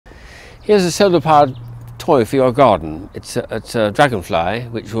Here's a solar-powered toy for your garden. It's a dragonfly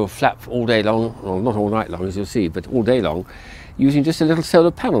which will flap all day long, well not all night long as you'll see, but all day long, using just a little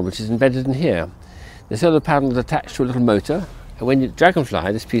solar panel which is embedded in here. The solar panel is attached to a little motor, and when you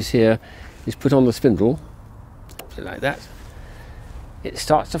dragonfly, this piece here, is put on the spindle, like that, it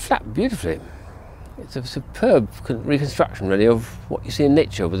starts to flap beautifully. It's a superb reconstruction really of what you see in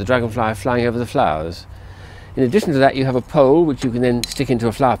nature with the dragonfly flying over the flowers. In addition to that, you have a pole which you can then stick into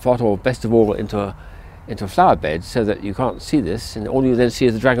a flower pot, or best of all into a flower bed, so that you can't see this, and all you then see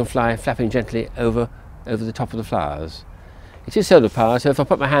is the dragonfly flapping gently over the top of the flowers. It is solar powered, so if I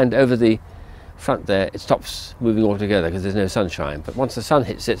put my hand over the front there, it stops moving altogether because there's no sunshine. But once the sun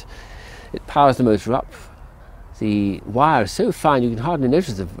hits it, it powers the motor up. The wire is so fine you can hardly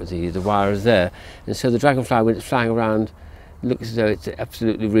notice the wire is there, and so the dragonfly, when it's flying around, looks as though it's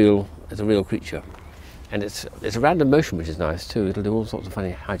absolutely real, as a real creature. And it's a random motion, which is nice too. It'll do all sorts of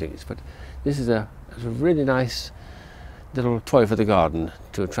funny hijinks. But this is a really nice little toy for the garden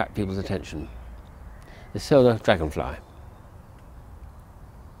to attract people's attention. The solar dragonfly.